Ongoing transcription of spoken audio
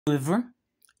Hello everyone,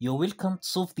 you're welcome to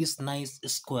solve this nice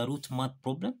square root math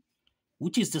problem,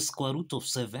 which is the square root of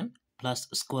 7 plus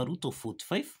square root of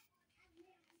 45.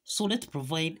 So let's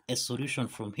provide a solution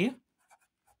from here.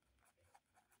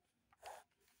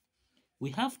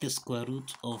 We have the square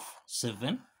root of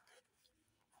 7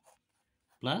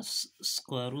 plus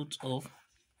square root of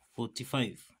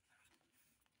 45.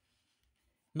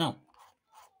 Now,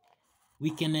 we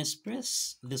can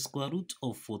express the square root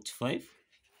of 45.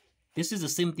 This is the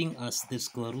same thing as the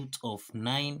square root of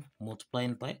 9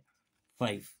 multiplied by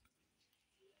 5,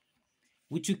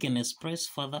 which you can express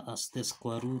further as the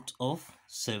square root of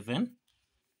 7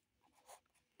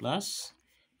 plus,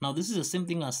 now this is the same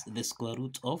thing as the square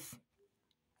root of,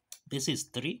 this is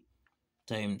 3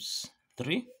 times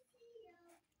 3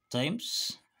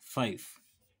 times 5.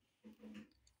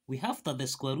 We have that the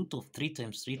square root of 3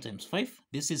 times 3 times 5,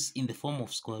 this is in the form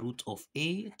of square root of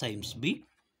a times b,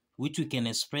 which we can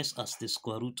express as the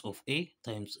square root of a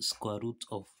times square root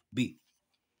of b.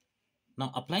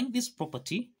 Now applying this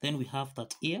property, then we have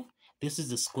that here, this is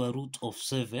the square root of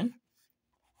 7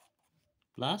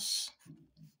 plus,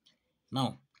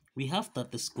 now we have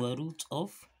that the square root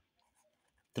of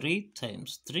 3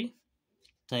 times 3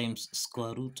 times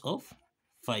square root of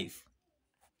 5.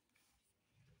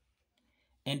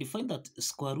 And you find that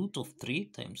square root of 3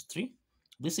 times 3,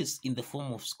 this is in the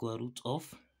form of square root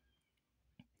of,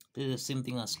 this is the same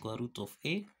thing as square root of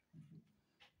a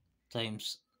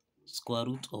times square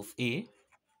root of a,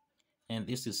 and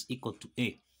this is equal to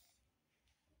a.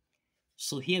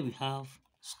 So here we have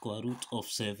square root of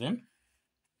 7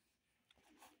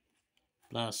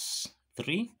 plus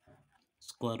 3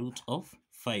 square root of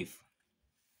 5.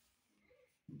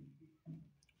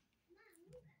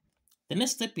 The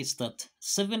next step is that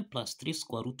 7 plus 3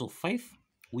 square root of 5,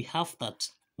 we have that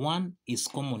 1 is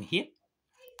common here,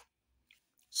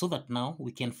 so that now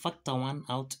we can factor 1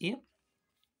 out here.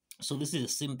 So this is the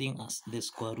same thing as the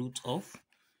square root of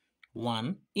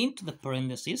 1 into the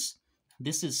parentheses.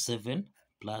 This is 7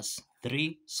 plus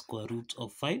 3 square root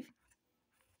of 5.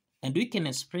 And we can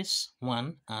express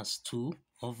 1 as 2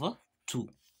 over 2.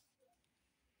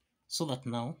 So that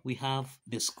now we have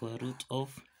the square root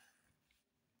of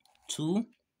 2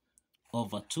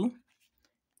 over 2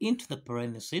 into the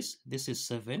parentheses. This is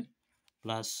 7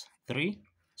 plus 3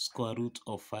 square root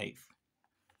of 5.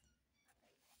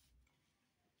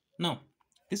 Now,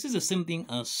 this is the same thing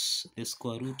as the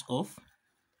square root of,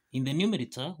 in the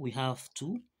numerator, we have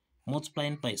 2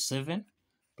 multiplied by 7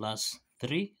 plus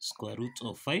 3 square root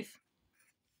of 5.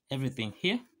 Everything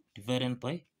here divided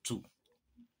by 2.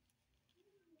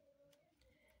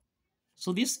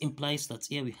 So this implies that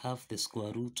here we have the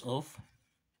square root of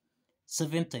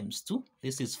 7 times 2.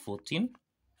 This is 14.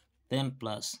 Then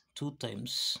plus 2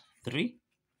 times 3.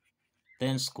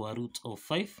 Then square root of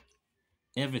 5.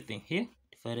 Everything here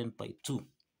divided by 2.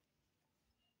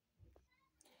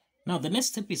 Now the next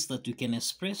step is that we can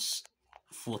express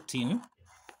 14.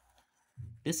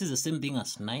 This is the same thing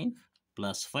as 9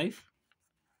 plus 5.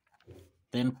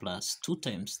 Then plus 2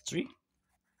 times 3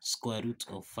 square root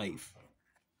of 5.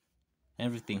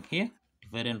 Everything here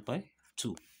divided by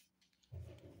 2.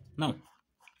 Now,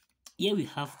 here we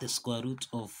have the square root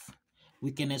of,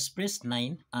 we can express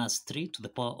 9 as 3 to the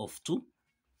power of 2,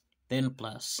 then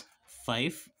plus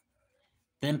 5,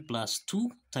 then plus 2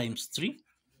 times 3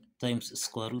 times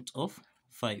square root of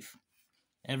 5.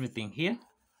 Everything here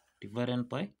divided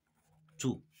by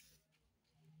 2.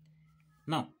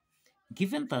 Now,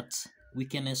 given that we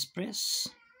can express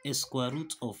a square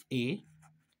root of a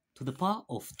to the power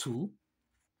of 2,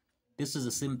 this is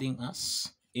the same thing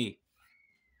as a.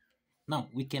 Now,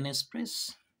 we can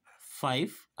express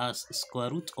 5 as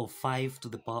square root of 5 to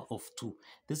the power of 2.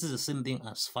 This is the same thing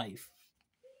as 5.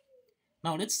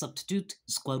 Now, let's substitute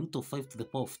square root of 5 to the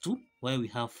power of 2, where we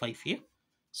have 5 here.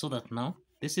 So that now,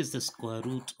 this is the square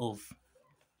root of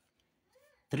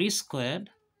 3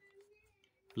 squared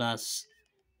plus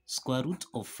square root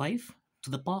of 5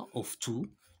 to the power of 2,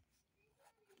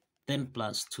 then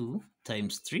plus 2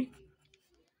 times 3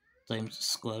 times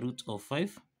square root of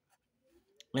 5.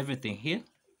 Everything here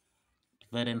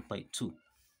divided by 2.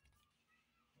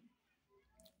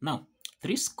 Now,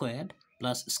 3 squared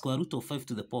plus square root of 5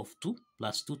 to the power of 2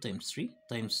 plus 2 times 3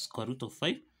 times square root of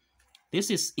 5. This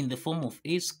is in the form of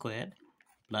a squared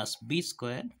plus b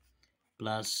squared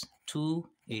plus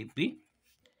 2ab,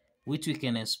 which we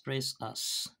can express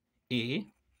as a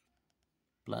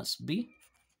plus b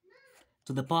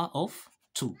to the power of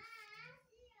 2.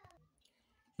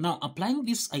 Now, applying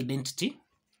this identity,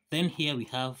 then here we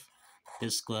have the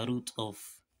square root of,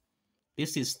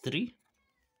 this is 3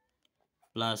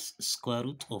 plus square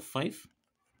root of 5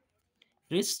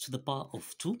 raised to the power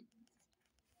of 2,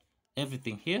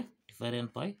 everything here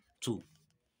divided by 2.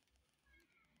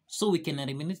 So we can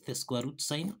eliminate the square root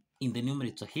sign in the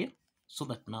numerator here, so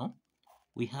that now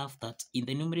we have that in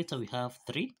the numerator we have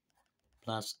 3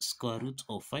 plus square root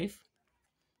of 5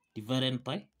 divided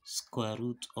by square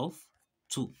root of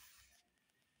 2.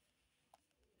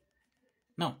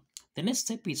 Now, the next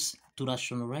step is to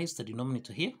rationalize the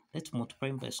denominator here. Let's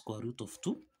multiply by square root of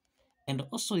 2. And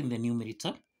also in the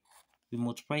numerator, we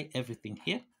multiply everything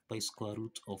here by square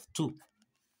root of 2.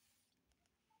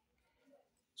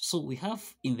 So we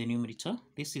have in the numerator,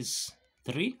 this is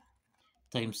 3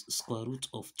 times square root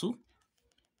of 2,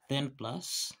 then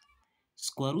plus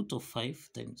square root of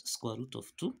 5 times square root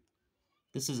of 2.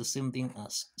 This is the same thing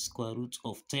as square root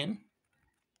of 10,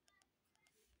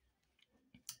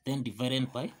 then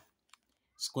divided by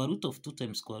square root of 2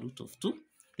 times square root of 2.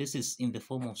 This is in the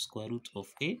form of square root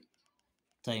of a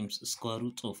times square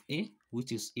root of a,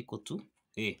 which is equal to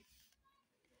a.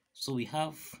 So we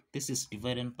have, this is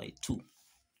divided by 2.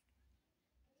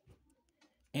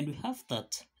 And we have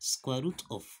that square root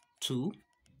of 2,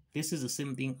 this is the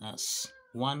same thing as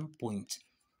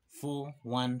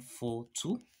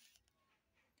 1.4142.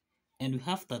 And we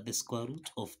have that the square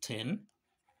root of 10,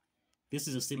 this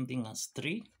is the same thing as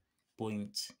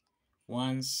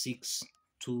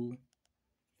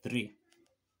 3.1623.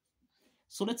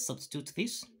 So let's substitute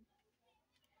this.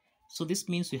 So this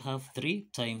means we have 3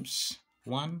 times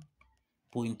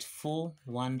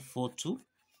 1.4142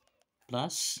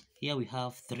 plus, here we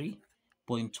have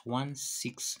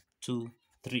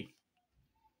 3.1623.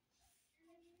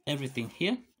 Everything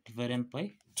here divided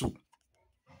by 2.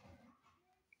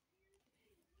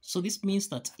 So this means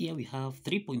that here we have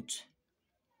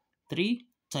 3.3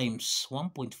 times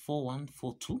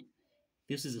 1.4142.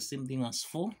 This is the same thing as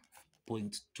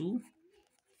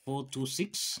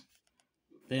 4.2426.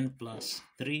 Then plus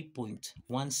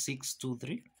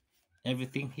 3.1623.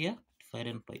 Everything here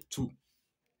divided by 2.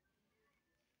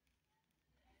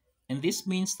 And this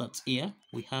means that here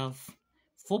we have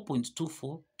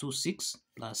 4.2426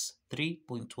 plus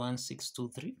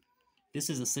 3.1623. This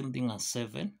is the same thing as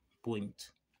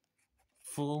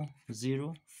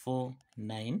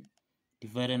 7.4049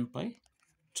 divided by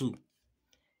 2.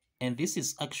 And this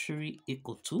is actually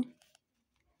equal to,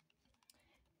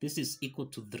 this is equal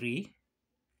to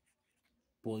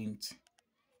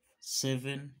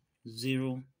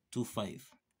 3.7025.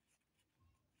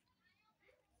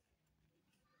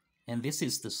 And this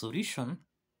is the solution.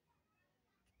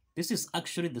 This is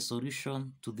actually the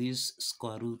solution to this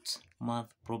square root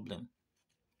math problem.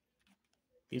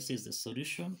 This is the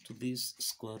solution to this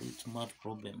square root math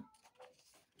problem.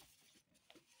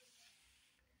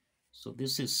 So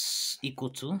this is equal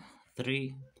to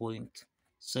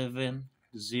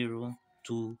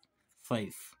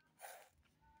 3.7025.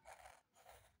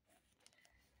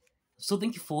 So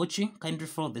thank you for watching. Kindly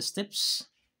follow the steps,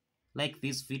 like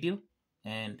this video,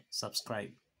 and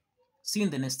subscribe. See you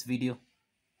in the next video.